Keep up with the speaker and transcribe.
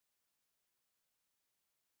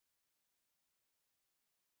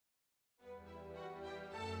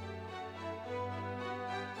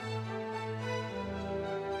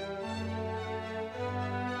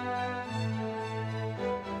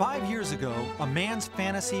5 years ago, a man's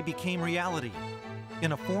fantasy became reality.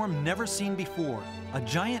 In a form never seen before, a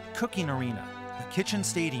giant cooking arena, the Kitchen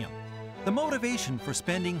Stadium. The motivation for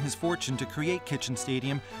spending his fortune to create Kitchen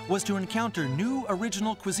Stadium was to encounter new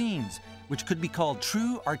original cuisines, which could be called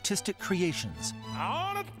true artistic creations.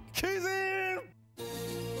 To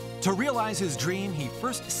realize his dream, he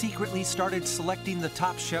first secretly started selecting the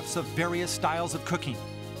top chefs of various styles of cooking.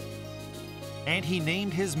 And he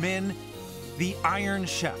named his men the Iron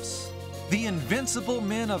Chefs, the invincible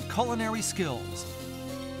men of culinary skills.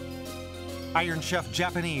 Iron Chef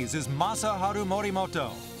Japanese is Masaharu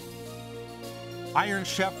Morimoto. Iron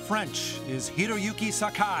Chef French is Hiroyuki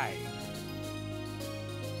Sakai.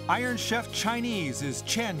 Iron Chef Chinese is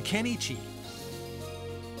Chen Kenichi.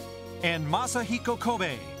 And Masahiko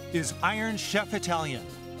Kobe is Iron Chef Italian.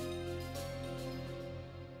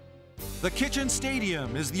 The Kitchen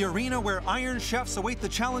Stadium is the arena where Iron Chefs await the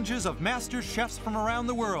challenges of master chefs from around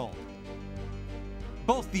the world.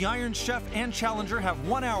 Both the Iron Chef and Challenger have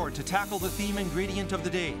 1 hour to tackle the theme ingredient of the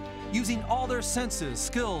day. Using all their senses,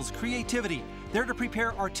 skills, creativity, they're to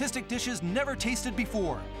prepare artistic dishes never tasted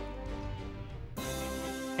before.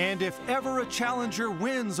 And if ever a challenger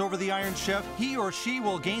wins over the Iron Chef, he or she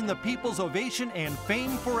will gain the people's ovation and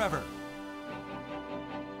fame forever.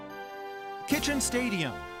 Kitchen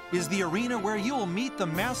Stadium is the arena where you will meet the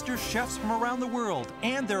master chefs from around the world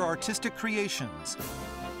and their artistic creations.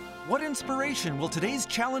 What inspiration will today's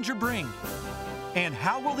challenger bring? And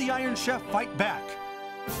how will the Iron Chef fight back?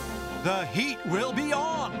 The heat will be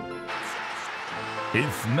on!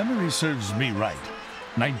 If memory serves me right,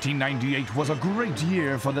 1998 was a great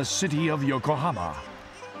year for the city of Yokohama.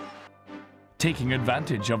 Taking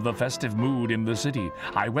advantage of the festive mood in the city,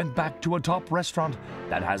 I went back to a top restaurant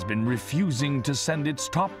that has been refusing to send its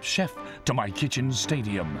top chef to my Kitchen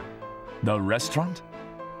Stadium. The restaurant?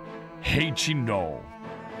 Heichindo.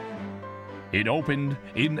 It opened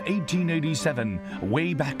in 1887,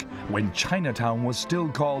 way back when Chinatown was still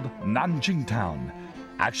called Nanjing Town.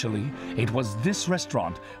 Actually, it was this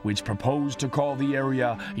restaurant which proposed to call the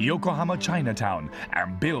area Yokohama Chinatown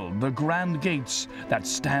and build the grand gates that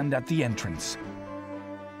stand at the entrance.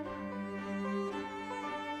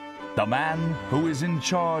 The man who is in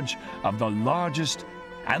charge of the largest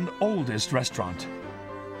and oldest restaurant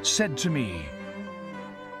said to me,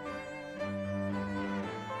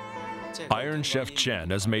 Iron Chef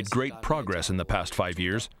Chen has made great progress in the past 5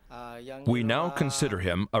 years. We now consider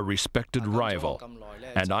him a respected rival,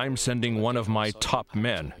 and I'm sending one of my top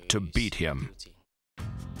men to beat him.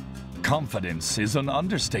 Confidence is an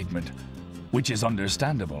understatement, which is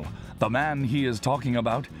understandable. The man he is talking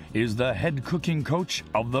about is the head cooking coach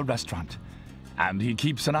of the restaurant, and he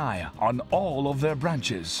keeps an eye on all of their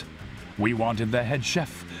branches. We wanted the head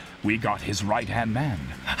chef. We got his right-hand man.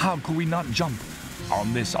 How could we not jump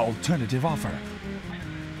on this alternative offer?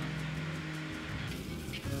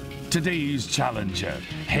 Today's challenger,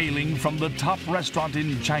 hailing from the top restaurant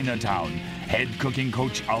in Chinatown, head cooking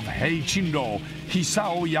coach of Heichindo,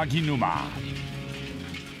 Hisao Yaginuma.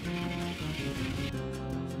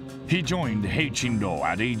 He joined Heichindo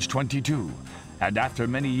at age 22, and after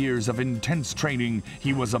many years of intense training,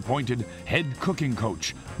 he was appointed head cooking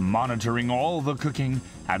coach, monitoring all the cooking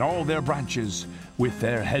at all their branches with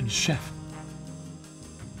their head chef.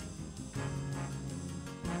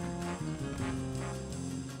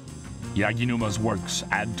 Yaginuma's works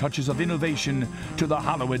add touches of innovation to the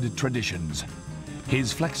Hollywood traditions.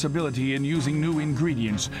 His flexibility in using new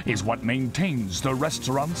ingredients is what maintains the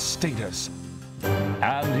restaurant's status.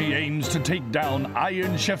 And he aims to take down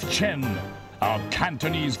Iron Chef Chen, a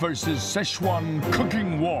Cantonese versus Szechuan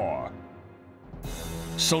cooking war.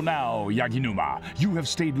 So now, Yaginuma, you have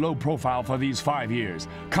stayed low profile for these 5 years.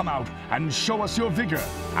 Come out and show us your vigor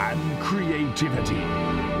and creativity.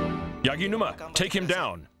 Yaginuma, take him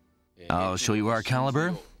down. I'll show you our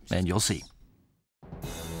caliber, and you'll see.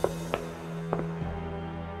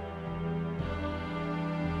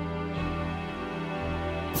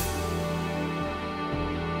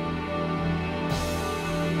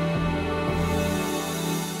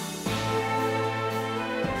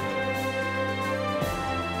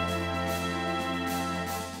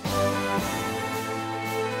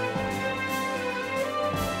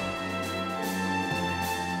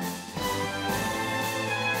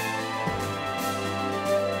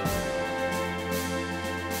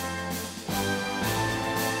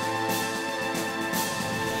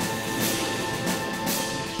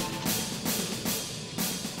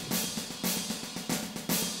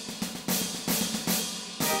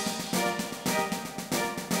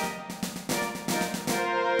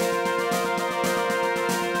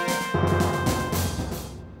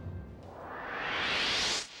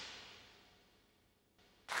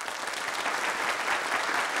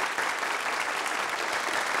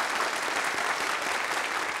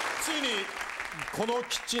 この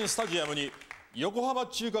キッチンスタジアムに横浜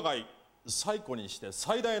中華街最古にして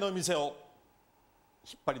最大の店を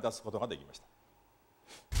引っ張り出すことができました。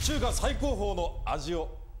中華最高峰の味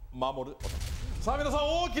を守る。さあ皆さん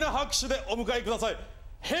大きな拍手でお迎えください。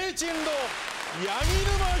平鎮楼八木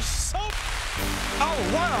沼久。 Oh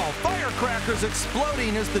wow! Firecrackers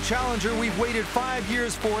exploding as the challenger we've waited 5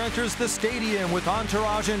 years for enters the stadium with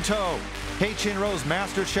entourage in tow. Hei Chin-ro's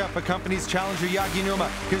master chef accompanies challenger Yaginuma,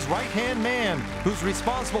 his right-hand man, who's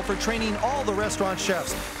responsible for training all the restaurant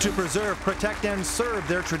chefs to preserve, protect, and serve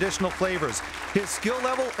their traditional flavors. His skill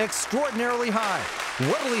level extraordinarily high.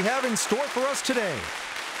 What will he have in store for us today?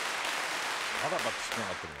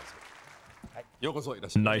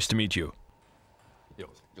 Nice to meet you.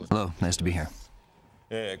 Hello, nice to be here.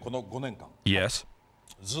 この5年間 Yes?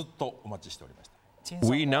 ずっとお待ちしておりました。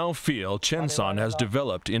 We now feel Chen-san has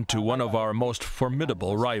developed into one of our most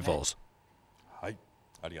formidable rivals. はい、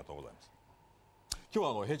ありがとうございます。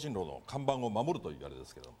今日は平鎮楼の看板を守るというあれで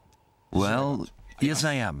すけども。 Well, yes,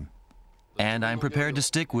 I am. And I'm prepared to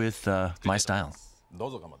stick with my style. ど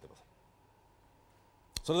うぞ頑張ってください。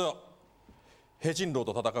それでは平鎮楼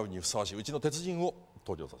と戦うにふさわしいうちの鉄人を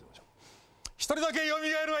登場させましょう。一人だけ蘇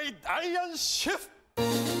るはいいアイアンシェフ。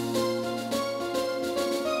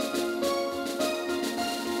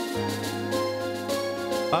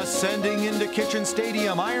 Ascending into Kitchen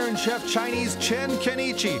Stadium, Iron Chef Chinese Chen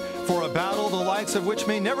Kenichi for a battle the likes of which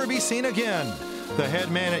may never be seen again. The head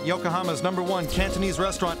man at Yokohama's #1 Cantonese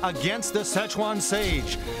restaurant against the Szechuan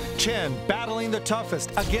sage. Chen battling the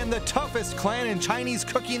toughest, again the toughest clan in Chinese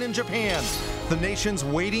cooking in Japan. The nation's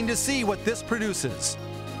waiting to see what this produces.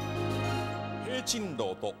 平鎮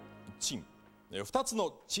楼と鎮、2つ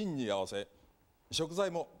の鎮に合わせ食材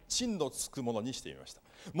も鎮のつくものにしてみました。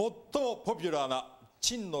最もポピュラーな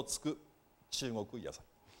鎮のつく中国野菜。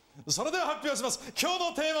それでは発表します。今日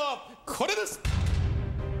のテーマはこれです。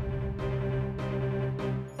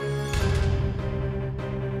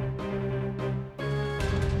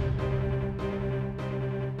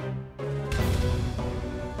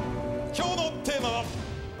今日のテーマは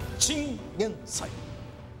チンゲン菜。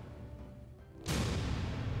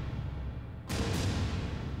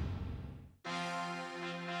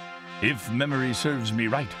 If memory serves me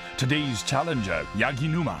right, today's challenger,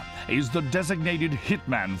 Yaginuma, is the designated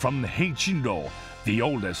hitman from Heichindo, the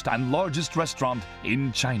oldest and largest restaurant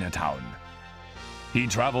in Chinatown. He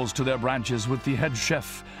travels to their branches with the head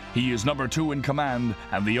chef. He is #2 in command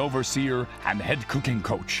and the overseer and head cooking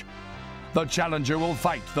coach. The challenger will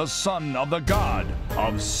fight the son of the god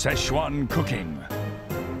of Szechuan cooking.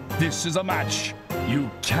 This is a match you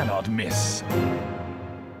cannot miss.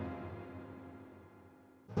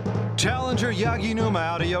 Challenger Yaginuma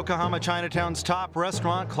out of Yokohama Chinatown's top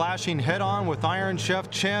restaurant clashing head-on with Iron Chef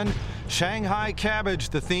Chen. Shanghai Cabbage,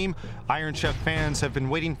 the theme. Iron Chef fans have been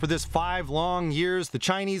waiting for this 5 long years. The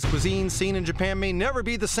Chinese cuisine scene in Japan may never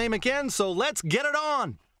be the same again, so let's get it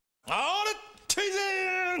on!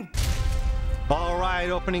 All right,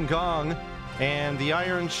 opening gong. And the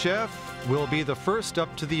Iron Chef will be the first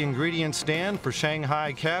up to the ingredient stand for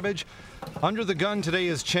Shanghai Cabbage. Under the gun today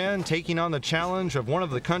is Chen, taking on the challenge of one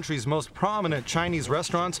of the country's most prominent Chinese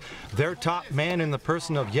restaurants, their top man in the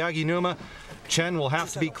person of Yaginuma. Chen will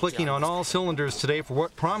have to be clicking on all cylinders today for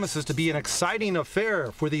what promises to be an exciting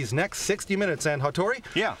affair for these next 60 minutes. And Hattori?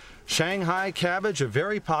 Yeah. Shanghai Cabbage, a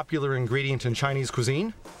very popular ingredient in Chinese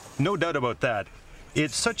cuisine. No doubt about that.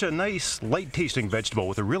 It's such a nice, light-tasting vegetable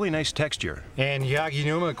with a really nice texture. And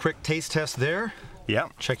Yaginuma, a quick taste test there. Yeah.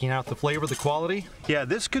 Checking out the flavor, the quality. Yeah,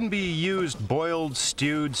 this can be used boiled,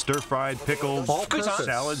 stewed, stir-fried, pickled, All purpose.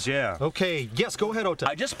 salads, yeah. Okay, yes, go ahead, Ota.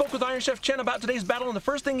 I just spoke with Iron Chef Chen about today's battle, and the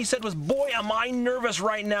first thing he said was, "Boy, am I nervous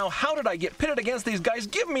right now. How did I get pitted against these guys?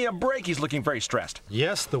 Give me a break." He's looking very stressed.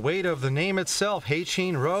 Yes, the weight of the name itself, Hei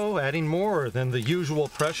Chin-ro, adding more than the usual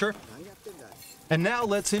pressure. And now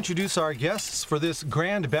let's introduce our guests for this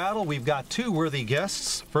grand battle. We've got 2 worthy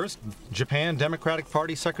guests. First, Japan Democratic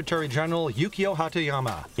Party Secretary General Yukio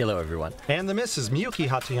Hatayama. Hello, everyone. And the Mrs. Miyuki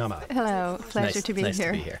Hatayama. Hello, pleasure to be nice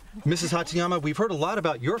here. to be here. Mrs. Hatayama, we've heard a lot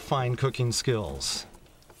about your fine cooking skills.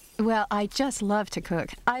 Well, I just love to cook.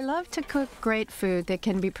 I love to cook great food that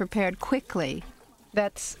can be prepared quickly.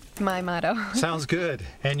 That's my motto. Sounds good.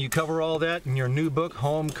 And you cover all that in your new book,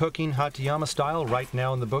 Home Cooking Hatayama Style, right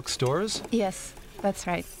now in the bookstores? Yes, that's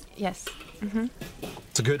right. Yes.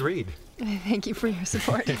 It's a good read. Thank you for your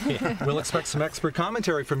support. We'll expect some expert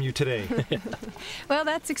commentary from you today. Well,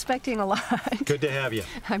 that's expecting a lot. Good to have you.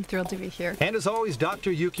 I'm thrilled to be here. And as always,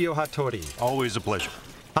 Dr. Yukio Hattori. Always a pleasure.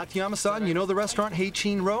 Hatayama-san, you know the restaurant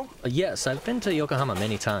Heichin Ro? Yes, I've been to Yokohama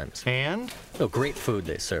many times. And? Oh, great food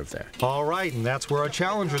they serve there. All right, and that's where our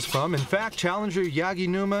challenger's from. In fact, challenger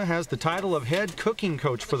Yaginuma has the title of head cooking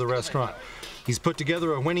coach for the restaurant. He's put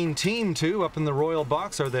together a winning team, too. Up in the royal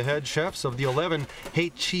box are the head chefs of the 11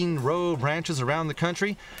 Heichin Ro branches around the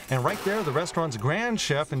country. And right there, the restaurant's grand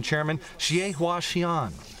chef and chairman, Xiehua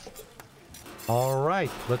Xian. All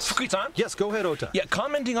right, let's... Fukui-san? Yes, go ahead, Ota. Yeah,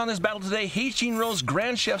 commenting on this battle today, Heichin Ro's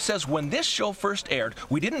grand chef says, when this show first aired,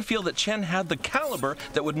 we didn't feel that Chen had the caliber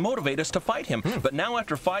that would motivate us to fight him. But now,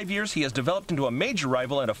 after 5 years, he has developed into a major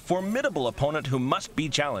rival and a formidable opponent who must be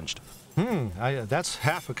challenged. That's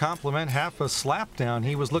half a compliment, half a slapdown.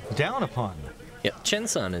 He was looked down upon. Yeah,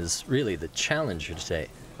 Chen-san is really the challenger today,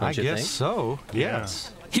 don't you think? I guess so,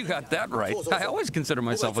 yes. You got that right. I always consider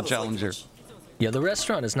myself a challenger. Yeah, the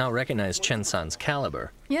restaurant has now recognized Chen-san's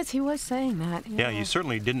caliber. Yes, he was saying that. Yeah, you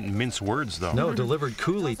certainly didn't mince words, though. No, delivered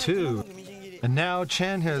coolly, too. And now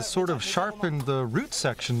Chen has sort of sharpened the root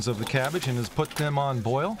sections of the cabbage and has put them on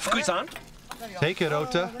boil. Fukui-san? Take it,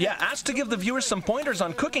 Ota. Yeah, asked to give the viewers some pointers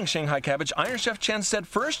on cooking Shanghai cabbage, Iron Chef Chen said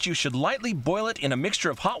first you should lightly boil it in a mixture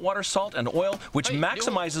of hot water, salt, and oil, which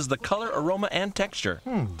maximizes the color, aroma, and texture.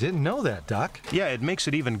 Didn't know that, Doc. Yeah, it makes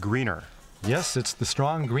it even greener. Yes, it's the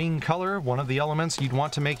strong green color, one of the elements you'd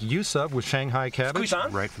want to make use of with Shanghai cabbage.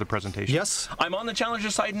 Fukui-san? Right for the presentation. Yes? I'm on the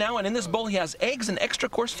challenger's side now, and in this bowl he has eggs and extra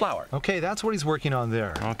coarse flour. Okay, that's what he's working on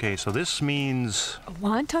there. Okay, so this means... A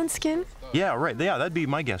wonton skin? Yeah, right. Yeah, that'd be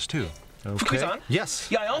my guess, too. Okay. Fukui-san? Yes.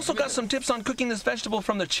 Yeah, I also got some tips on cooking this vegetable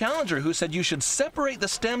from the challenger, who said you should separate the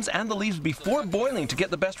stems and the leaves before boiling to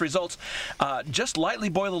get the best results. Just lightly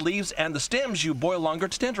boil the leaves, and the stems you boil longer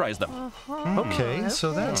to tenderize them. Okay,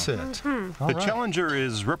 so that's it. The challenger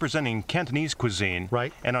is representing Cantonese cuisine.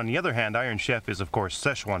 Right. And on the other hand, Iron Chef is, of course,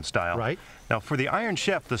 Szechuan style. Right. Now, for the Iron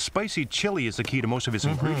Chef, the spicy chili is the key to most of his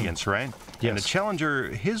ingredients, right? Yes. And the challenger,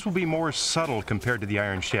 his will be more subtle compared to the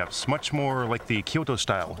Iron Chef's, much more like the Kyoto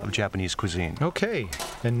style of Japanese cuisine. Okay,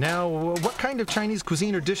 and now, what kind of Chinese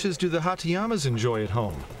cuisine or dishes do the Hatayamas enjoy at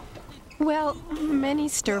home? Well, many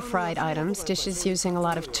stir-fried items, dishes using a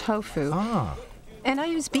lot of tofu. And I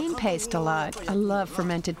use bean paste a lot. I love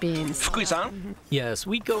fermented beans. Fukui-san? Yes,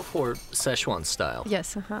 we go for Szechuan style.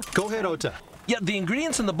 Yes, Go ahead, Ota. Yeah, the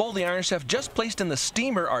ingredients in the bowl the Iron Chef just placed in the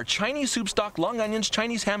steamer are Chinese soup stock, long onions,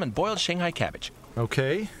 Chinese ham, and boiled Shanghai cabbage.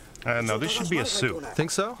 Okay. No, this should be a soup.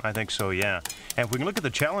 Think so? I think so, yeah. And if we can look at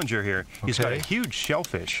the challenger here, he's got a huge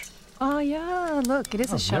shellfish. Oh, yeah, look, it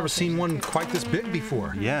is a shellfish. I've never seen one quite this big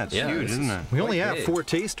before. Yeah, it's huge, isn't it? We only have 4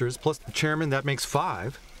 tasters, plus the chairman, that makes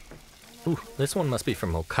 5. Ooh, this one must be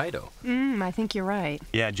from Hokkaido. I think you're right.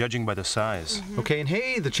 Yeah, judging by the size. Okay, and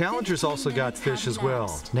hey, the challenger's also got fish as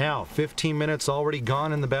well. Now, 15 minutes already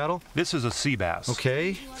gone in the battle. This is a sea bass.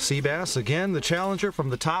 Okay, sea bass. Again, the challenger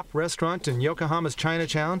from the top restaurant in Yokohama's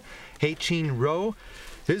Chinatown, Heichin Ro.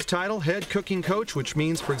 His title, head cooking coach, which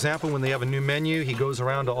means, for example, when they have a new menu, he goes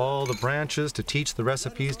around to all the branches to teach the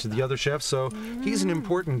recipes to the other chefs, so he's an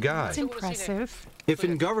important guy. That's impressive. If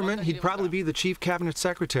in government, he'd probably be the chief cabinet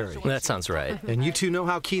secretary. That sounds right. And you two know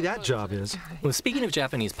how key that job is. Well, speaking of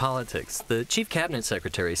Japanese politics, the chief cabinet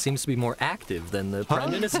secretary seems to be more active than the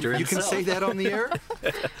prime minister himself. You can say that on the air?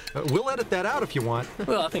 We'll edit that out if you want.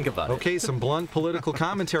 Well, I'll think about it. Okay, some blunt political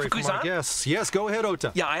commentary from our guests. Yes, go ahead,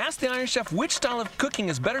 Ota. Yeah, I asked the Iron Chef which style of cooking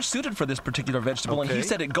is better suited for this particular vegetable, and he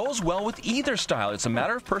said it goes well with either style. It's a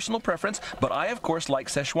matter of personal preference, but I, of course, like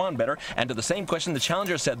Szechuan better. And to the same question, the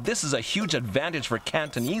challenger said this is a huge advantage for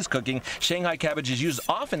Cantonese cooking. Shanghai cabbage is used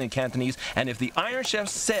often in Cantonese, and if the Iron Chef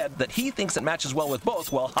said that he thinks it matches well with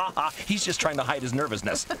both, well, haha, he's just trying to hide his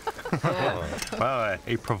nervousness. Wow,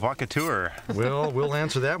 a provocateur. Well, we'll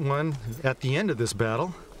answer that one at the end of this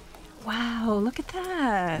battle. Wow, look at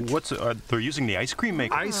that. What's they're using the ice cream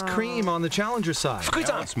maker. Ice cream on the challenger side.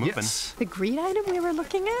 Yeah, it's moving. Yes. The green item we were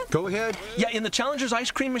looking at? Go ahead. Yeah, in the challenger's ice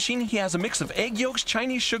cream machine, he has a mix of egg yolks,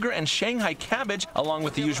 Chinese sugar, and Shanghai cabbage, along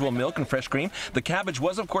with the usual milk and fresh cream. The cabbage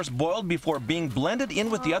was, of course, boiled before being blended in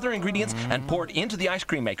with the other ingredients and poured into the ice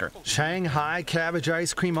cream maker. Shanghai cabbage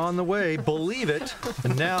ice cream on the way, believe it.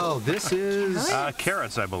 And now this is...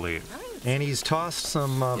 carrots, I believe. And he's tossed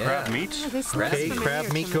some crab meat. Okay,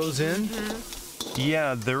 crab meat goes in.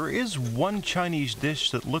 Yeah, there is one Chinese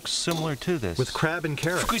dish that looks similar to this. With crab and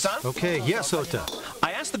carrots. Fukui-san? Okay, yes, Ota.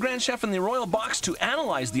 I asked the Grand Chef in the Royal Box to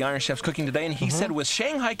analyze the Iron Chef's cooking today, and he said with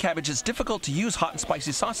Shanghai cabbage, it's difficult to use hot and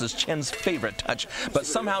spicy sauces, Chen's favorite touch. But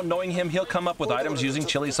somehow, knowing him, he'll come up with items using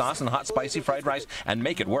chili sauce and hot spicy fried rice and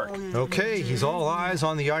make it work. Okay, he's all eyes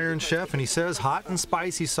on the Iron Chef, and he says hot and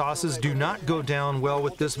spicy sauces do not go down well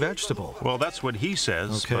with this vegetable. Well, that's what he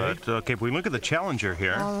says. Okay. But, if we look at the challenger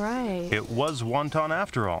here, All right. it was wonton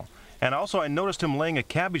after all. And also, I noticed him laying a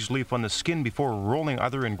cabbage leaf on the skin before rolling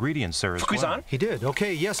other ingredients there as well. Fukuisan? He did.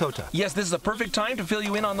 Okay, yes, Ota. Yes, this is a perfect time to fill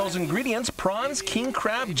you in on those ingredients. Prawns, king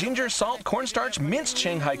crab, ginger, salt, cornstarch, minced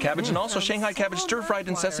Shanghai cabbage, and also Shanghai cabbage stir-fried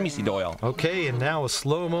in sesame seed oil. Okay, and now a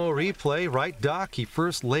slow-mo replay. Right, Doc? He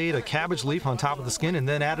first laid a cabbage leaf on top of the skin and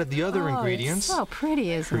then added the other ingredients. It's so pretty,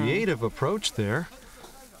 isn't it? Creative approach there.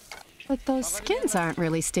 But those skins aren't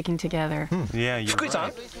really sticking together. Yeah, you're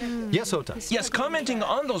right. Yes, Ota. Yes, commenting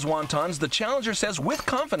on those wontons, the challenger says with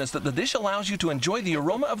confidence that the dish allows you to enjoy the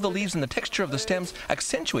aroma of the leaves and the texture of the stems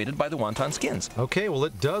accentuated by the wonton skins. Okay, well,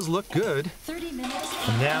 it does look good. 30 minutes.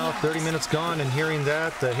 And now, 30 minutes gone, and hearing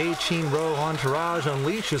that, the Hei Chin Ro entourage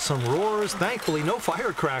unleashes some roars. Thankfully, no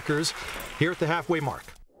firecrackers here at the halfway mark.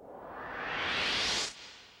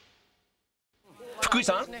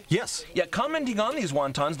 Fukuisan? Yes. Yeah, commenting on these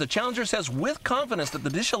wontons, the challenger says with confidence that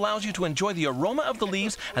the dish allows you to enjoy the aroma of the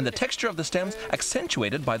leaves and the texture of the stems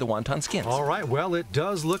accentuated by the wonton skins. All right, well, it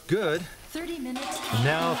does look good. 30 minutes. And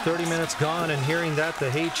now, 30 minutes gone, and hearing that,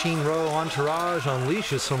 the Hei Chin Ro entourage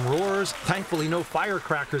unleashes some roars. Thankfully, no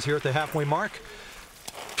firecrackers here at the halfway mark.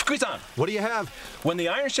 Fukuisan, What do you have? when the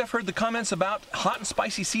Iron Chef heard the comments about hot and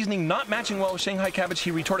spicy seasoning not matching well with Shanghai cabbage,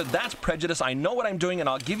 he retorted, "That's prejudice. I know what I'm doing, and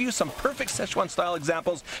I'll give you some perfect Szechuan-style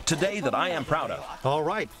examples today that I am proud of." All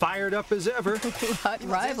right, fired up as ever. Hot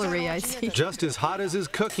rivalry, I see. Just as hot as his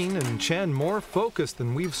cooking, and Chen more focused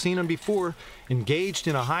than we've seen him before, engaged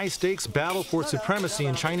in a high-stakes battle for supremacy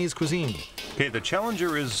in Chinese cuisine. Okay, the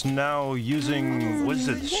challenger is now using, what is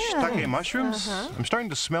it, shiitake mushrooms? I'm starting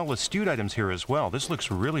to smell the stewed items here as well. This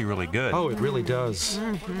looks really, really good. Oh, it really does.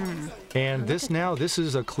 And this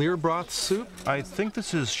is a clear broth soup? I think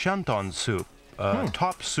this is shanton soup.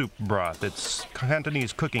 Top soup broth. It's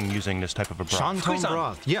Cantonese cooking using this type of a broth. Shanton Fukuisan.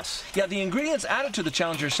 broth, yes. Yeah, the ingredients added to the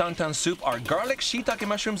challenger's shantan soup are garlic, shiitake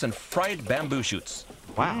mushrooms, and fried bamboo shoots.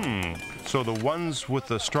 Wow. So the ones with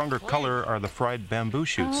the stronger color are the fried bamboo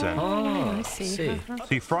shoots then. Oh, I see.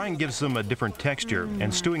 See, frying gives them a different texture,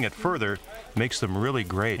 and stewing it further makes them really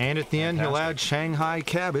great. And at the end, he'll add Shanghai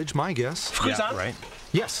cabbage, my guess. Fukuisan? Yeah, right.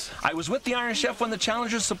 Yes. I was with the Iron Chef when the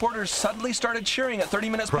challenger's supporters suddenly started cheering at 30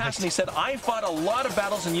 minutes past, and he said, "I fought a lot of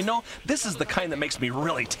battles, and you know, this is the kind that makes me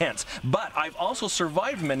really tense. But I've also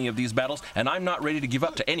survived many of these battles, and I'm not ready to give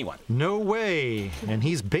up to anyone." No way. And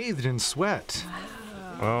he's bathed in sweat.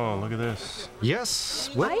 Oh, look at this.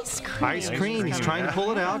 Yes. What? Ice cream. Ice cream. He's trying to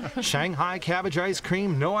pull it out. Shanghai cabbage ice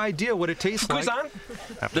cream. No idea what it tastes like.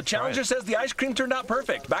 Fukuisan, the challenger says the ice cream turned out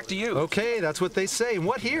perfect. Back to you. Okay, that's what they say. And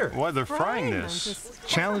what here? Why, they're frying this.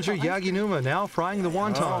 Challenger Yaginuma now frying the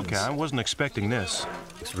wontons. Oh, okay, I wasn't expecting this.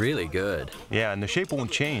 It's really good. Yeah, and the shape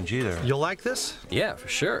won't change either. You'll like this? Yeah, for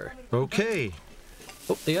sure. Okay.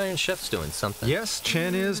 Oh, the Iron Chef's doing something. Yes,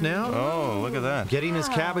 Chen is now. Oh, look at that. Getting his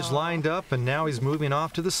cabbage lined up, and now he's moving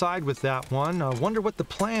off to the side with that one. I wonder what the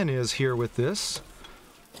plan is here with this.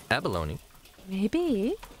 Abalone.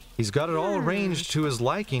 Maybe. He's got it all arranged to his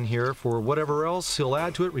liking here. For whatever else he'll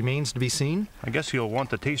add to it remains to be seen. I guess he'll want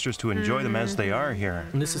the tasters to enjoy them as they are here.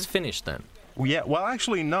 And this is finished then. Yeah, well,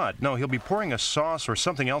 actually not. No, he'll be pouring a sauce or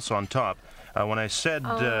something else on top. When I said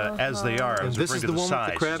as they are, I was And this referring is to the the one with size.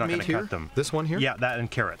 the He's crab not meat going to here? cut them. This one here? Yeah, that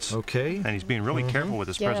and carrots. Okay. And he's being really careful with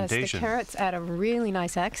his Yes, presentation. the carrots add a really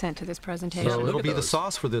nice accent to this presentation. So look it'll at be the those.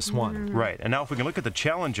 sauce for this one. Right, and now if we can look at the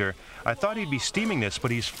challenger, I thought he'd be steaming this,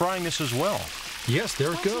 but he's frying this as well. Yes,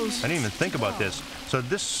 there it goes. I didn't even think about this. So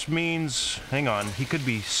this means, hang on, he could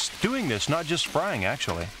be stewing this, not just frying,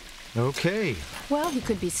 actually. Okay. Well, he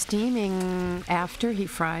could be steaming after he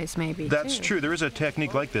fries, maybe. That's too. true. There is a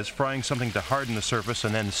technique like this, frying something to harden the surface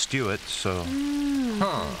and then stew it, so...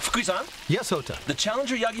 Fukuisan, Yes, Ota. the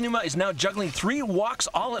challenger Yaginuma is now juggling 3 woks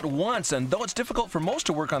all at once, and though it's difficult for most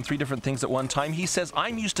to work on 3 different things at one time, he says,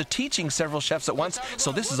 "I'm used to teaching several chefs at once,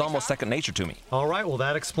 so this is almost second nature to me." All right, well,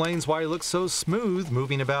 that explains why he looks so smooth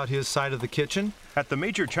moving about his side of the kitchen. At the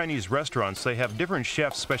major Chinese restaurants, they have different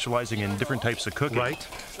chefs specializing in different types of cooking. Right.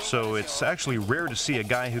 So so it's actually rare to see a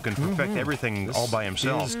guy who can perfect everything all by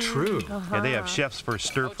himself. This is true. Yeah, they have chefs for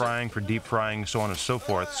stir frying, for deep frying, so on and so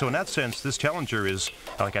forth. So in that sense, this challenger is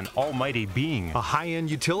like an almighty being. A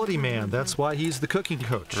high-end utility man. That's why he's the cooking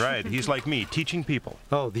coach. Right. He's like me, teaching people.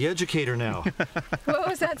 Oh, the educator now. What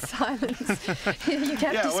was that silence? You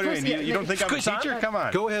can't Yeah, what do you mean? You don't think I'm a teacher? Come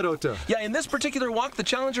on. Go ahead, Ota. Yeah, in this particular wok, the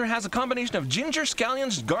challenger has a combination of ginger,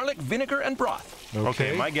 scallions, garlic, vinegar, and broth.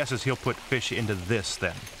 Okay, my guess is he'll put fish into this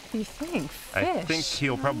then. You think? Fish? I think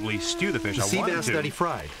he'll probably stew the fish. I Sea want bass to. that he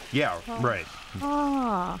fried. Yeah, right.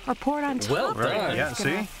 Oh, or pour it on top. Well done. Right, yeah,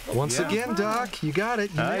 see? Once again, Doc, you got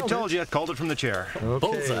it. You I nailed told it. you, I called it from the chair. Okay.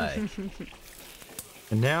 Bullseye.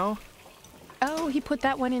 And now? Oh, he put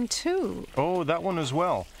that one in too. Oh, that one as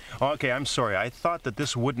well. Okay, I'm sorry. I thought that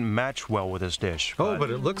this wouldn't match well with this dish. Oh, but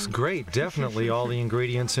it looks great. Definitely all the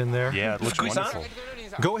ingredients in there. Yeah, it looks wonderful.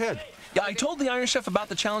 Go ahead. Yeah, I told the Iron Chef about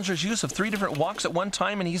the challenger's use of 3 different woks at one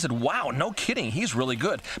time, and he said, wow, no kidding, he's really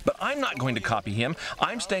good. But I'm not going to copy him.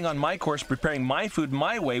 I'm staying on my course, preparing my food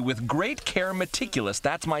my way with great care, meticulous.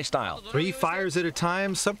 That's my style. 3 fires at a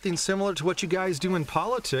time, something similar to what you guys do in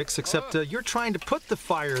politics, except you're trying to put the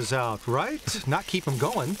fires out, right? Not keep them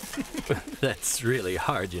going. That's really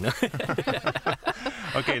hard, you know.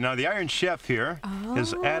 Okay, now the Iron Chef here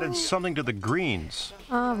has added something to the greens.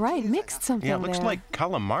 Right, mixed something Yeah, it looks there. like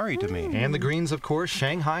calamari to me. And the greens, of course,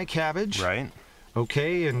 Shanghai cabbage. Right.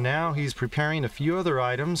 Okay, and now he's preparing a few other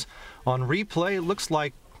items. On replay, it looks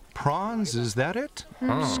like prawns. Is that it? I'm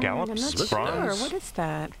not Scallops, sure. prawns. What is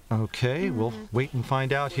that? Okay, we'll wait and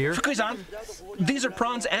find out here. Fukuisan, these are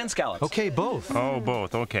prawns and scallops. Okay, both. Oh,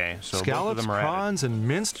 both. Okay, so both of Scallops, them are added. prawns, and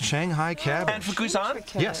minced Shanghai cabbage. And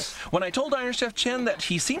Fukuisan? Yes. When I told Iron Chef Chen that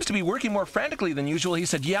he seems to be working more frantically than usual, he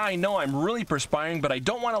said, yeah, I know, I'm really perspiring, but I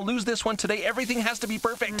don't want to lose this one today. Everything has to be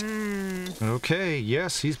perfect. Okay,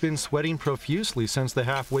 yes, he's been sweating profusely since the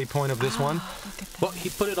halfway point of this one. Well, he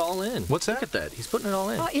put it all in. What's that? Look at that. He's putting it all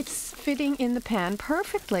in. Oh, it's fitting in the pan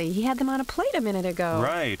perfectly. He had them on a plate a minute ago.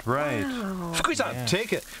 Right, right. Fukuisan,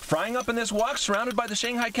 Take it. frying up in this wok, surrounded by the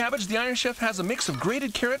Shanghai cabbage, the Iron Chef has a mix of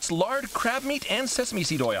grated carrots, lard, crab meat, and sesame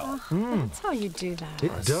seed oil. That's how you do that.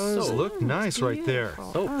 It does so look nice right there.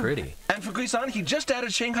 So pretty. And Fukuisan, he just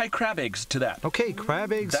added Shanghai crab eggs to that. Okay,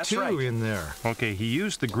 crab eggs That's too right. in there. Okay, he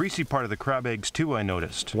used the greasy part of the crab eggs too, I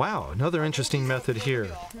noticed. Wow, another interesting method here.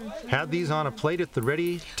 Had these on a plate at the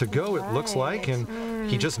ready to go, it looks like, and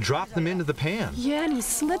he just dropped them into the pan. Yeah, and he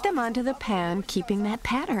slid them onto the pan, keeping that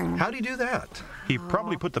pattern. How'd he do that? He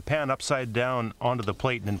probably put the pan upside down onto the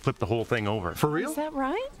plate and then flipped the whole thing over. For real? Is that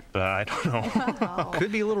right? I don't know.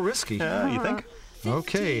 Could be a little risky. You think?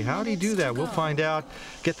 Okay, how'd he do that? We'll find out.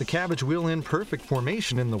 Get the cabbage wheel in perfect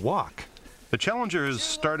formation in the wok. The challenger has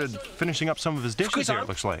started finishing up some of his dishes here, it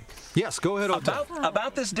looks like. Yes, go ahead, Ota.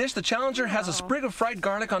 About this dish, the challenger has a sprig of fried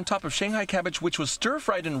garlic on top of Shanghai cabbage, which was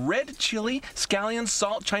stir-fried in red chili, scallions,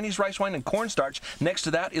 salt, Chinese rice wine, and cornstarch. Next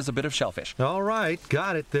to that is a bit of shellfish. All right,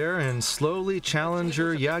 got it there, and slowly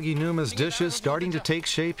Challenger Yaginuma's dishes starting to take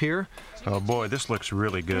shape here. Oh boy, this looks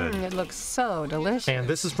really good. It looks so delicious. And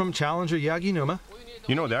this is from Challenger Yaginuma.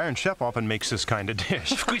 You know, the Iron Chef often makes this kind of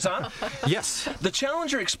dish. Fukuisan, Yes. the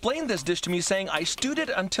challenger explained this dish to me, saying, I stewed it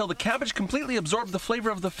until the cabbage completely absorbed the flavor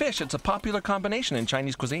of the fish. It's a popular combination in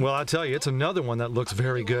Chinese cuisine. Well, I'll tell you, it's another one that looks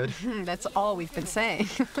very good. That's all we've been saying.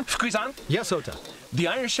 Fukuisan, Yes, Ota. the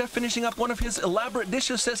Iron Chef finishing up one of his elaborate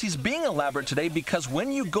dishes says he's being elaborate today because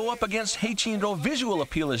when you go up against Heichinro, visual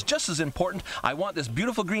appeal is just as important. I want this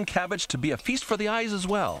beautiful green cabbage to be a feast for the eyes as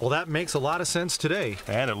well. Well, that makes a lot of sense today.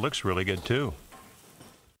 And it looks really good too.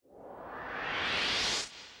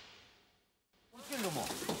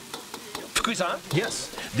 Fukuisan, Yes.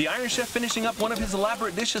 the Iron Chef finishing up one of his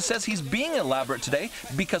elaborate dishes says he's being elaborate today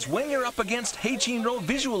because when you're up against Heichinro,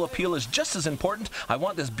 visual appeal is just as important. I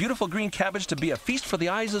want this beautiful green cabbage to be a feast for the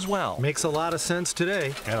eyes as well. Makes a lot of sense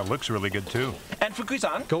today. And it looks really good too. And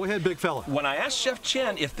Fukuisan, Go ahead, big fella. when I asked Chef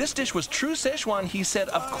Chen if this dish was true Szechuan, he said,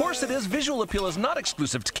 of course it is. Visual appeal is not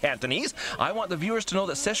exclusive to Cantonese. I want the viewers to know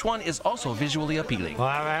that Szechuan is also visually appealing. Well,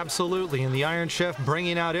 absolutely, and the Iron Chef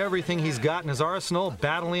bringing out everything he's got in his arsenal,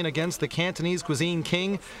 battling against the Cantonese cuisine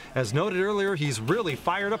king. As noted earlier, he's really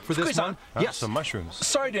fired up for this Fukuisan. one. Yes, some mushrooms.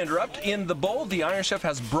 Sorry to interrupt. In the bowl, the Iron Chef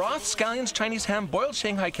has broth, scallions, Chinese ham, boiled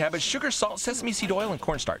Shanghai cabbage, sugar, salt, sesame seed oil, and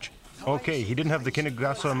cornstarch. Okay, he didn't have the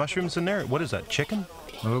kinugasa mushrooms in there. What is that, chicken?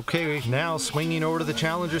 Okay, now swinging over to the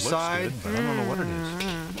Challenger Looks side. good, but I don't know what it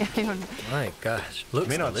is. My gosh, It looks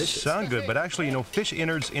may not delicious. sound good, but actually, you know, fish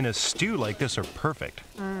innards in a stew like this are perfect.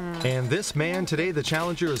 And this man today, the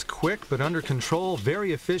Challenger, is quick but under control,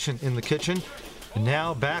 very efficient in the kitchen. And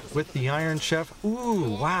now back with the Iron Chef.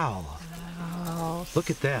 Ooh, wow. Oh, Look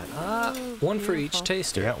at that. One for each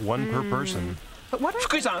taster. Yeah, one per person. But what are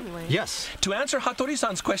Fukusan, Yes. to answer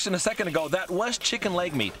Hattori-san's question a second ago, that was chicken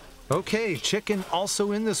leg meat. Okay, chicken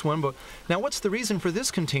also in this one, but now what's the reason for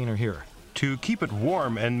this container here? To keep it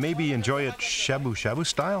warm and maybe enjoy it shabu-shabu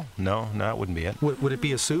style? No, that wouldn't be it. Would it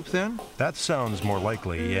be a soup then? That sounds more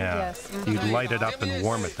likely, yeah. Yes. You'd light it up and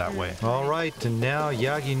warm it that way. All right, and now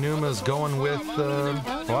Yaginuma's going with,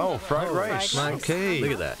 Wow, fried rice. okay.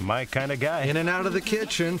 Look at that. My kind of guy. In and out of the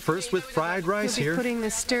kitchen, first with fried rice You'll be here. putting the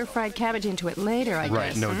stir-fried cabbage into it later, I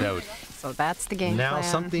Right, guess. no doubt. So that's the game Now plan.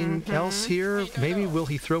 something else here. Maybe will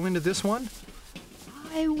he throw into this one?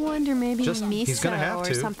 I wonder maybe Just- miso he's gonna have or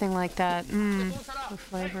to. something like that. For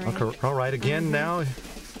flavoring. Okay, all right, again now,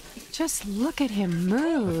 Just look at him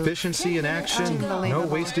move. efficiency in action, no Unbelievable.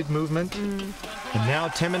 wasted movement. And now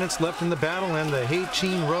 10 minutes left in the battle, and the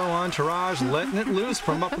Haichin Row entourage letting it loose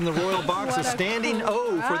from up in the royal box, a standing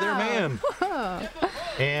O for their man.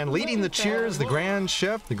 And leading the cheers, the Grand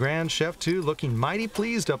Chef too, looking mighty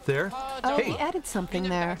pleased up there. Oh, Hey. he added something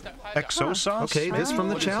there. Exo sauce? Okay, this from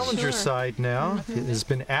the What is this? challenger side now. It has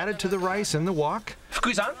been added to the rice in the wok.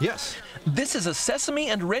 Fukusan, Yes. this is a sesame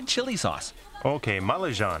and red chili sauce. Okay,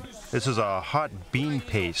 Malajan. This is a hot bean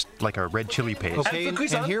paste, like a red chili paste. Okay, and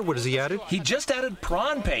here, what has he added? He just added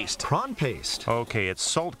prawn paste. Prawn paste. Okay, it's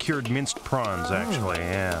salt-cured minced prawns, actually,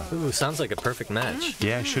 yeah. Ooh, sounds like a perfect match.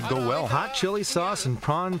 Yeah, should go well. Hot chili sauce and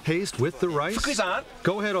prawn paste with the rice. Fukusan,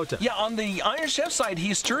 Go ahead, Ota. yeah, on the Iron Chef side,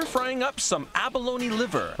 he's stir-frying up some abalone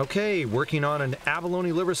liver. Okay, working on an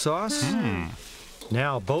abalone liver sauce.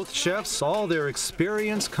 Now, both chefs, all their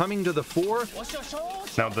experience coming to the fore.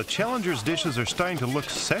 Now, the challengers' dishes are starting to look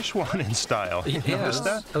Szechuan in style. You noticed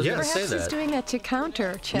that? I was Yes. going to say Perhaps he's that. doing that to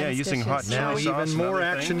counter Chen's Yeah, using dishes. hot Now, chili sauce even and more other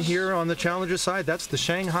action things. here on the challenger side. That's the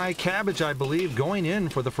Shanghai cabbage, I believe, going in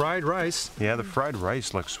for the fried rice. Yeah, the fried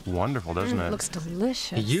rice looks wonderful, doesn't it? Looks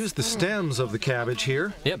delicious. He used the stems of the cabbage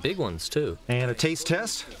here. Yeah, big ones, too. And a taste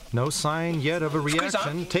test. No sign yet of a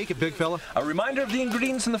reaction. Take it, big fella. A reminder of the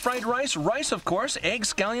ingredients in the fried rice. Rice, of course,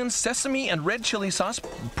 eggs, scallions, sesame and red chili sauce,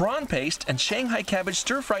 prawn paste, and Shanghai cabbage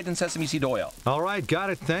stir-fried in sesame seed oil. All right, got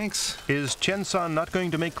it, thanks. Is Chen-san not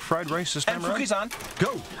going to make fried rice this And time around? Fukusan,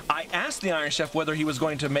 Go. I asked the Iron Chef whether he was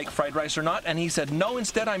going to make fried rice or not, and he said, no,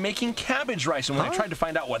 instead I'm making cabbage rice. And when I tried to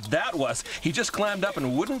find out what that was, he just clammed up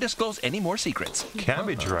and wouldn't disclose any more secrets.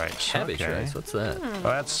 Cabbage rice. Cabbage okay. rice, what's that?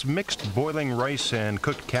 That's mixed boiling rice and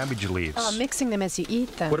cooked cabbage leaves. Mixing them as you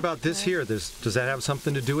eat them. What about this here? Does that have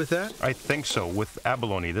something to do with that? I think so, with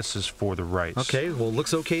abalone. This is for the rice. Okay, well,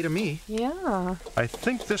 looks okay to me. Yeah. I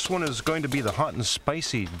think this one is going to be the hot and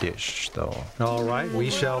spicy dish, though. All right, we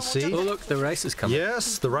shall see. Oh, look, the rice is coming.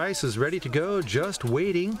 Yes, the rice is ready to go, just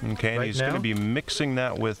waiting. Okay, and right he's now. going to be mixing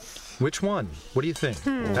that with... Which one? What do you think?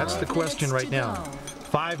 That's the question right now.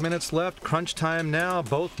 5 minutes left, crunch time now.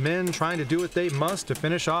 Both men trying to do what they must to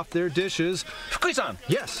finish off their dishes. Fukusan,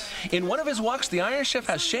 Yes. in one of his woks, the Iron Chef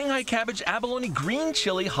has Shanghai cabbage, abalone, green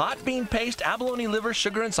chili, hot bean paste, abalone liver,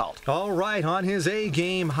 sugar, and salt. All right, on his A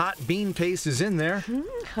game, hot bean paste is in there.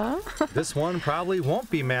 This one probably won't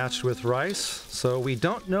be matched with rice, so we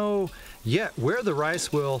don't know yet where the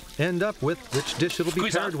rice will end up with, which dish it'll be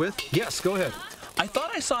Squeeze paired out. with. Yes, go ahead. I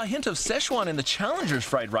thought I saw a hint of Szechuan in the Challenger's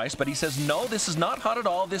fried rice, but he says, no, this is not hot at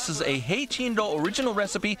all. This is a Heichindo original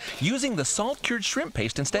recipe using the salt-cured shrimp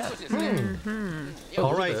paste instead.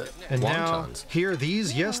 All right, and now wontons. here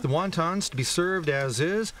these, yes, the wontons to be served as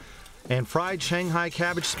is. And fried Shanghai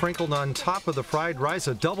cabbage sprinkled on top of the fried rice,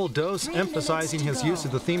 a double dose, emphasizing his use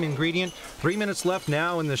of the theme ingredient. 3 minutes left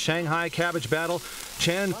now in the Shanghai cabbage battle.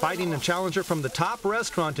 Chen fighting the challenger from the top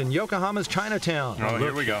restaurant in Yokohama's Chinatown. Oh,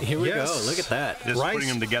 here we go. Here we Yes. go, look at that. Just Rice putting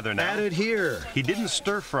them together now. added here. He didn't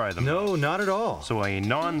stir-fry them. No, not at all. So a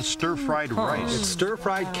non-stir-fried It's rice.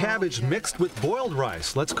 stir-fried cabbage mixed with boiled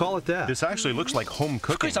rice. Let's call it that. This actually looks like home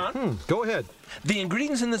cooking. Fukusan, Go ahead. the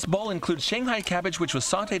ingredients in this bowl include Shanghai cabbage, which was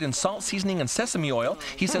sautéed in salt, seasoning, and sesame oil.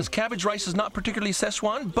 He says cabbage rice is not particularly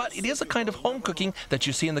Szechuan, but it is a kind of home cooking that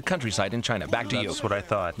you see in the countryside in China. Back to you. That's what I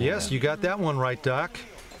thought. Yes, you got that one right, Doc.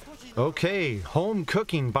 Okay, home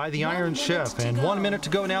cooking by the Iron Chef. And 1 minute to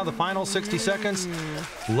go now, the final 60 seconds.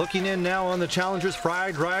 Looking in now on the challenger's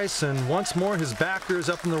fried rice, and once more his backers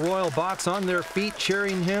up in the royal box on their feet,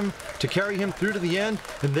 cheering him to carry him through to the end.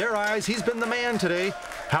 In their eyes, he's been the man today.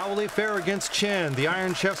 How will he fare against Chen? The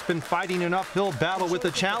Iron Chef's been fighting an uphill battle with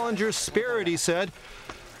the challenger's spirit, he said.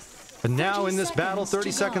 And now in this battle,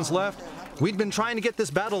 30 seconds left. We'd been trying to get this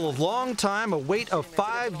battle a long time, a wait of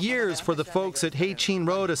 5 years for the folks at Heichin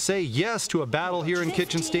Row to say yes to a battle here in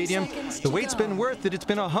Kitchen Stadium. The wait's been worth it. It's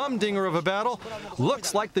been a humdinger of a battle.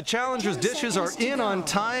 Looks like the challengers' dishes are in on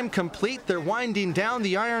time, complete. They're winding down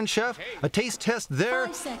the Iron Chef. A taste test there.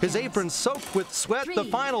 His apron soaked with sweat. The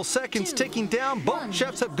final seconds ticking down. Both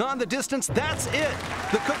chefs have gone the distance. That's it.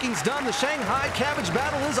 The cooking's done. The Shanghai Cabbage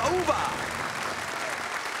battle is over.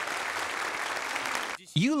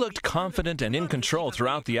 You looked confident and in control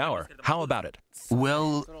throughout the hour. How about it?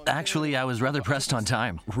 Well, actually, I was rather pressed on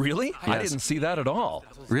time. Really? Yes. I didn't see that at all.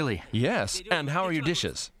 Really? Yes. And how are your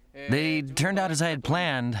dishes? They turned out as I had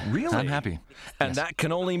planned. Really? I'm happy. And that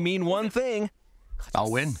can only mean one thing.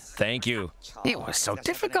 I'll win. Thank you. It was so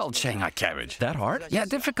difficult, Shanghai Cabbage. That hard? Yeah,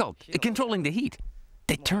 difficult. Controlling the heat.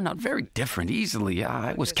 They turned out very different easily.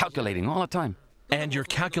 I was calculating all the time. And your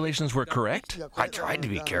calculations were correct? I tried to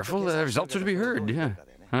be careful. The results are to be heard, yeah.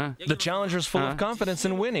 Huh? The challenger's full of confidence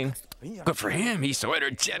in winning. Good for him. He's so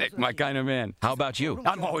energetic, my kind of man. How about you?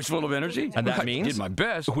 I'm always full of energy. And that I means? did my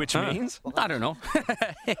best. Which means? I don't know.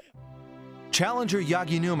 Challenger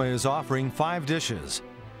Yaginuma is offering 5 dishes.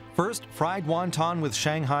 First, fried wonton with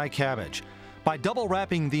Shanghai cabbage. By double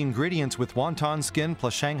wrapping the ingredients with wonton skin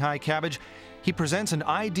plus Shanghai cabbage, he presents an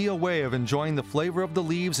ideal way of enjoying the flavor of the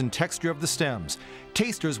leaves and texture of the stems.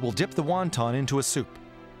 Tasters will dip the wonton into a soup.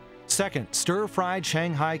 Second, stir-fried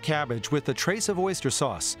Shanghai cabbage with a trace of oyster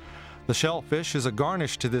sauce. The shellfish is a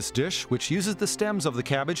garnish to this dish, which uses the stems of the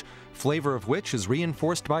cabbage, flavor of which is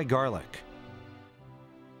reinforced by garlic.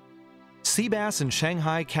 Sea bass and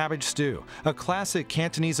Shanghai cabbage stew, a classic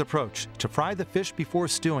Cantonese approach to fry the fish before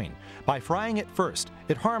stewing. By frying it first,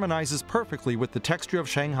 it harmonizes perfectly with the texture of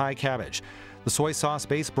Shanghai cabbage. The soy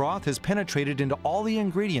sauce-based broth has penetrated into all the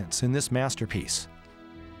ingredients in this masterpiece.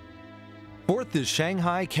 Fourth is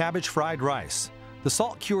Shanghai cabbage fried rice. The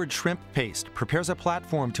salt-cured shrimp paste prepares a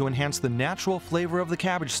platform to enhance the natural flavor of the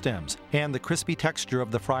cabbage stems and the crispy texture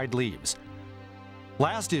of the fried leaves.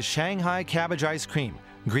 Last is Shanghai cabbage ice cream.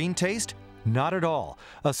 Green taste? Not at all.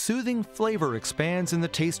 A soothing flavor expands in the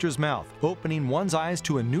taster's mouth, opening one's eyes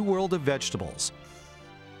to a new world of vegetables.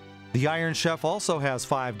 The Iron Chef also has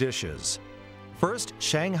 5 dishes. First,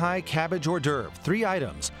 Shanghai cabbage hors d'oeuvre, 3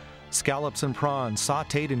 items. Scallops and prawns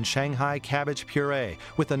sautéed in Shanghai cabbage puree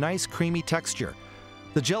with a nice creamy texture.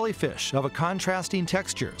 The jellyfish of a contrasting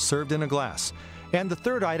texture served in a glass. And the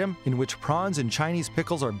third item, in which prawns and Chinese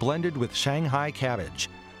pickles are blended with Shanghai cabbage.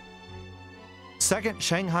 Second,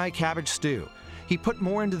 Shanghai cabbage stew. He put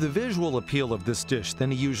more into the visual appeal of this dish than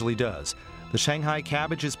he usually does. The Shanghai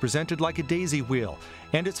cabbage is presented like a daisy wheel,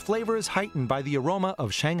 and its flavor is heightened by the aroma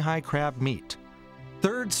of Shanghai crab meat.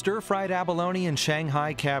 Third, stir-fried abalone and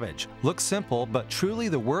Shanghai cabbage. Looks simple, but truly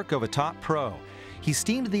the work of a top pro. He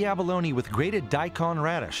steamed the abalone with grated daikon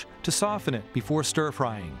radish to soften it before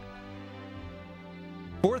stir-frying.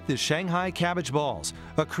 Fourth is Shanghai cabbage balls,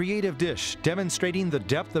 a creative dish demonstrating the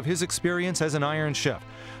depth of his experience as an Iron Chef.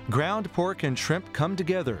 Ground pork and shrimp come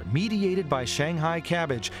together, mediated by Shanghai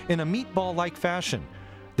cabbage in a meatball-like fashion.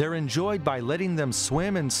 They're enjoyed by letting them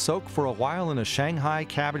swim and soak for a while in a Shanghai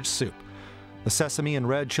cabbage soup. The sesame and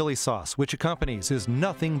red chili sauce, which accompanies, is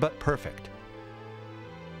nothing but perfect.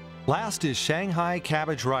 Last is Shanghai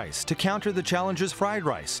cabbage rice to counter the challenger's fried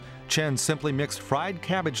rice. Chen simply mixed fried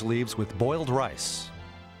cabbage leaves with boiled rice.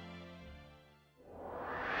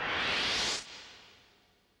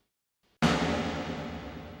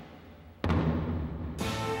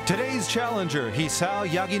 Today's challenger, Hisao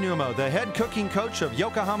Yaginuma, the head cooking coach of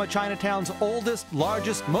Yokohama Chinatown's oldest,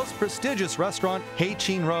 largest, most prestigious restaurant,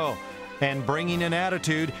 Heichin Row. And bringing an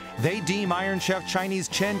attitude, they deem Iron Chef Chinese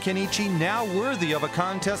Chen Kenichi now worthy of a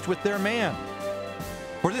contest with their man.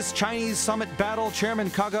 For this Chinese summit battle,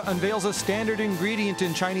 Chairman Kaga unveils a standard ingredient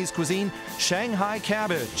in Chinese cuisine, Shanghai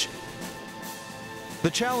cabbage.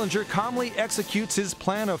 The challenger calmly executes his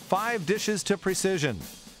plan of 5 dishes to precision.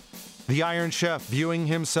 The Iron Chef, viewing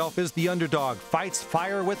himself as the underdog, fights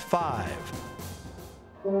fire with 5.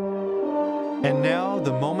 And now,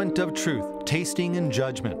 the moment of truth, tasting and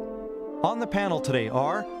judgment. On the panel today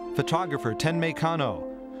are photographer Tenmei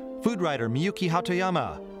Kano, food writer Miyuki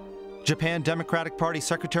Hatoyama, Japan Democratic Party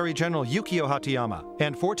Secretary General Yukio Hatoyama,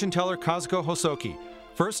 and fortune teller Kazuko Hosoki.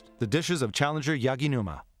 First, the dishes of challenger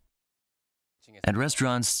Yaginuma. At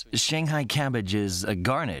restaurants, Shanghai cabbage is a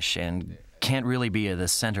garnish and can't really be the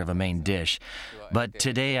center of a main dish. But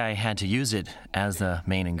today I had to use it as the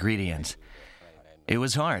main ingredient. It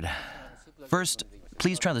was hard. First,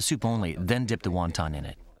 please try the soup only, then dip the wonton in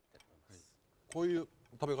it.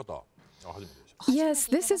 Yes,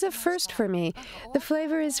 this is a first for me. The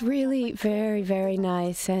flavor is really very, very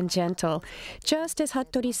nice and gentle, just as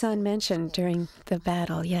Hattori-san mentioned during the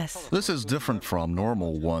battle, yes. This is different from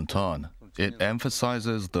normal wonton. It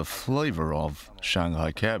emphasizes the flavor of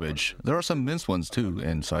Shanghai cabbage. There are some minced ones too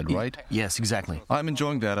inside, right? Yes, exactly. I'm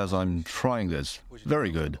enjoying that as I'm trying this. Very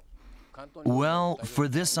good. Well, for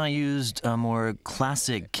this I used a more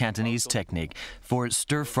classic Cantonese technique for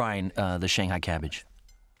stir-frying the Shanghai cabbage.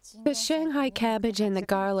 The Shanghai cabbage and the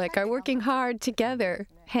garlic are working hard together,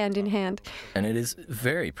 hand in hand. And it is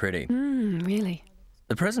very pretty. Really?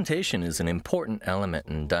 The presentation is an important element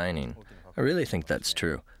in dining. I really think that's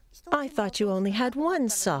true. I thought you only had one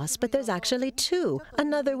sauce, but there's actually two,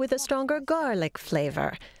 another with a stronger garlic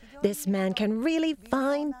flavor. This man can really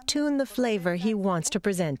fine-tune the flavor he wants to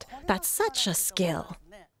present. That's such a skill.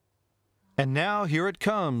 And now here it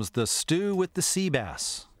comes, the stew with the sea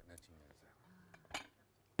bass.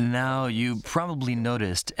 Now, you probably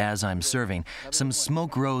noticed, as I'm serving, some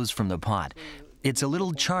smoke rose from the pot. It's a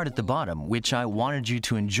little charred at the bottom, which I wanted you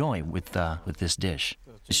to enjoy with this dish.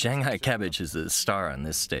 Shanghai cabbage is the star on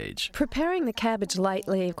this stage. Preparing the cabbage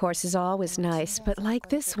lightly, of course, is always nice, but like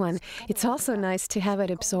this one, it's also nice to have it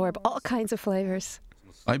absorb all kinds of flavors.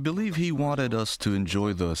 I believe he wanted us to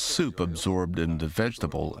enjoy the soup absorbed in the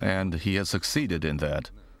vegetable, and he has succeeded in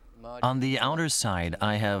that. On the outer side,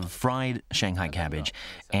 I have fried Shanghai cabbage,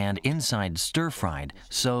 and inside stir-fried,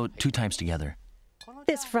 so 2 types together.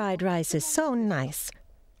 This fried rice is so nice.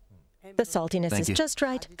 The saltiness is just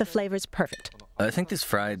right, the flavor's perfect. I think this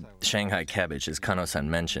fried Shanghai cabbage, as Kano-san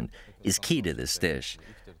mentioned, is key to this dish.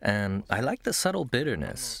 And I like the subtle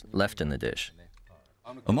bitterness left in the dish.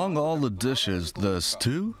 Among all the dishes, the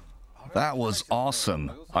stew? That was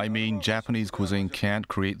awesome. I mean, Japanese cuisine can't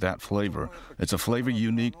create that flavor. It's a flavor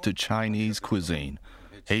unique to Chinese cuisine.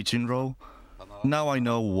 Heichinro? Now I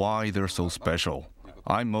know why they're so special.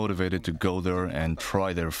 I'm motivated to go there and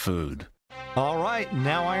try their food. All right,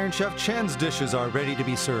 now Iron Chef Chen's dishes are ready to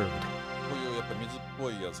be served.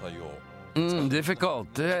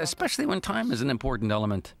 Difficult, especially when time is an important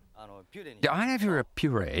element. I have here a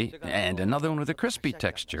puree, and another one with a crispy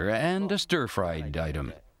texture, and a stir-fried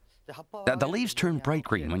item. The leaves turn bright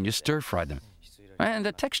green when you stir-fry them. And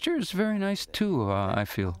the texture is very nice too, I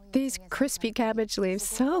feel. These crispy cabbage leaves,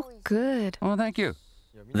 so good. Oh, thank you.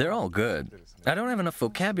 They're all good. I don't have enough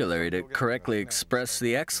vocabulary to correctly express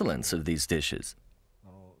the excellence of these dishes.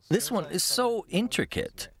 This one is so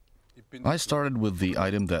intricate. I started with the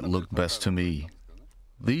item that looked best to me.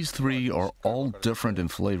 These 3 are all different in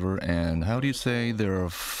flavor, and how do you say, they're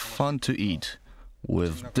fun to eat,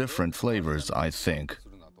 with different flavors, I think.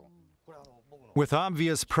 With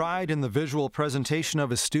obvious pride in the visual presentation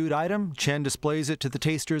of a stewed item, Chen displays it to the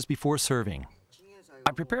tasters before serving.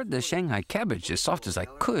 I prepared the Shanghai cabbage as soft as I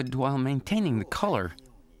could while maintaining the color.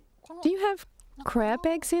 Do you have crab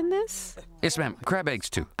eggs in this? Yes, ma'am. Crab eggs,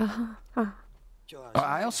 too.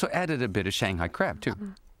 I also added a bit of Shanghai crab, too.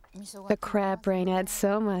 The crab brain adds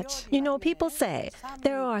so much. You know, people say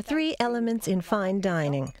there are 3 elements in fine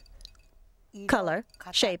dining: color,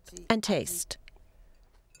 shape, and taste.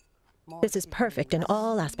 This is perfect in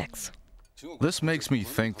all aspects. This makes me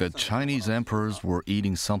think that Chinese emperors were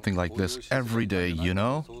eating something like this every day, you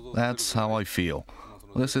know? That's how I feel.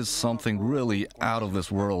 This is something really out of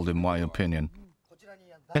this world, in my opinion.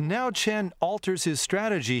 And now Chen alters his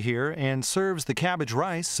strategy here and serves the cabbage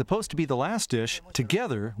rice, supposed to be the last dish,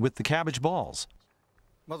 together with the cabbage balls.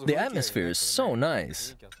 The atmosphere is so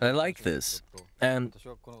nice. I like this. And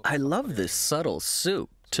I love this subtle soup,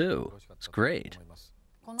 too. It's great.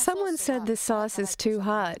 Someone said the sauce is too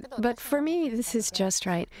hot, but for me, this is just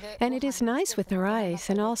right. And it is nice with the rice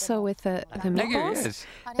and also with the meatballs. Yes.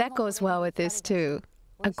 That goes well with this, too.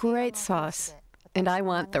 A great sauce. And I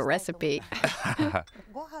want the recipe.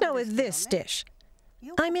 Now with this dish,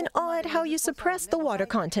 I'm in awe at how you suppressed the water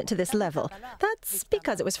content to this level. That's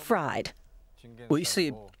because it was fried. Well, you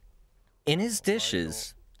see, in his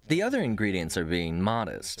dishes, the other ingredients are being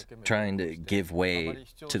modest, trying to give way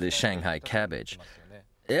to the Shanghai cabbage.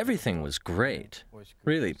 Everything was great.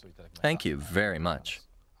 Really, thank you very much.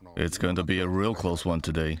 It's going to be a real close one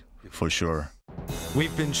today, for sure.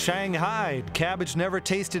 We've been Shanghaied. Cabbage never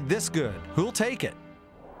tasted this good. Who'll take it?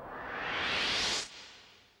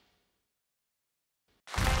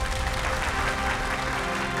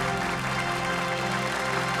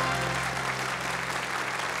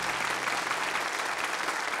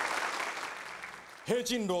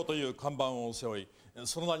 해진로という看板を背負い、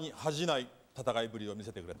その名に恥じない戦いぶりを見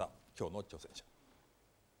せてくれた今日の挑戦者。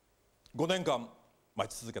5年間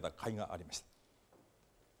待ち続けた甲斐がありました。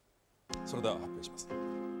それでは発表します。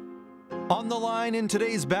On the line in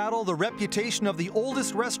today's battle, the reputation of the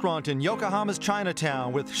oldest restaurant in Yokohama's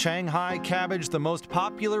Chinatown, with Shanghai cabbage the most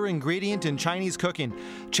popular ingredient in Chinese cooking.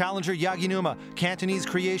 Challenger Yaginuma, Cantonese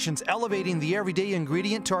creations elevating the everyday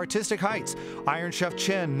ingredient to artistic heights. Iron Chef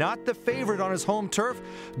Chen, not the favorite on his home turf,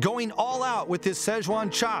 going all out with his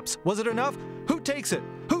Szechuan chops. Was it enough? Who takes it?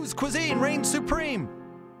 Whose cuisine reigns supreme?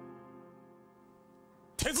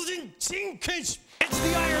 It's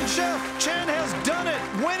the Iron Chef! Chen has done it,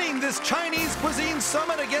 winning this Chinese cuisine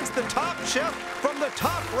summit against the top chef from the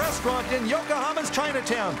top restaurant in Yokohama's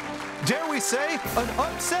Chinatown. Dare we say, an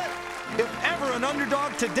upset? If ever an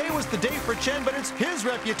underdog, today was the day for Chen, but it's his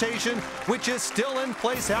reputation which is still in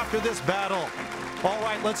place after this battle. All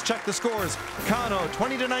right, let's check the scores. Kano,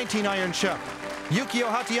 20-19 Iron Chef. Yukio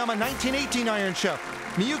Hatayama, 19-18 Iron Chef.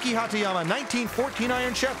 Miyuki Hatayama, 19-14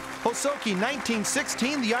 Iron Chef. Hosoki,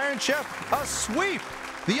 19-16, the Iron Chef, a sweep!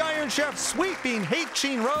 The Iron Chef sweeping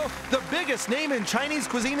Hei-Chin-ro, the biggest name in Chinese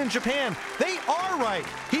cuisine in Japan. They are right.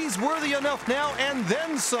 He's worthy enough now and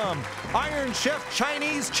then some. Iron Chef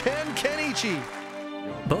Chinese Chen Kenichi.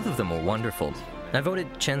 Both of them were wonderful. I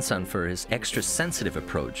voted Chen-san for his extra sensitive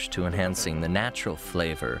approach to enhancing the natural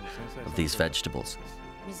flavor of these vegetables.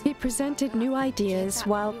 He presented new ideas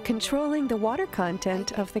while controlling the water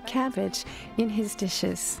content of the cabbage in his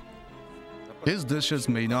dishes. His dishes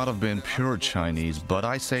may not have been pure Chinese, but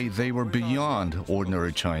I say they were beyond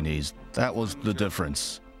ordinary Chinese. That was the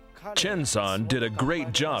difference. Chen-san did a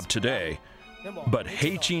great job today, but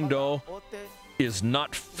Hei-Chin-ro is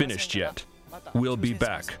not finished yet. We'll be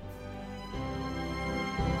back.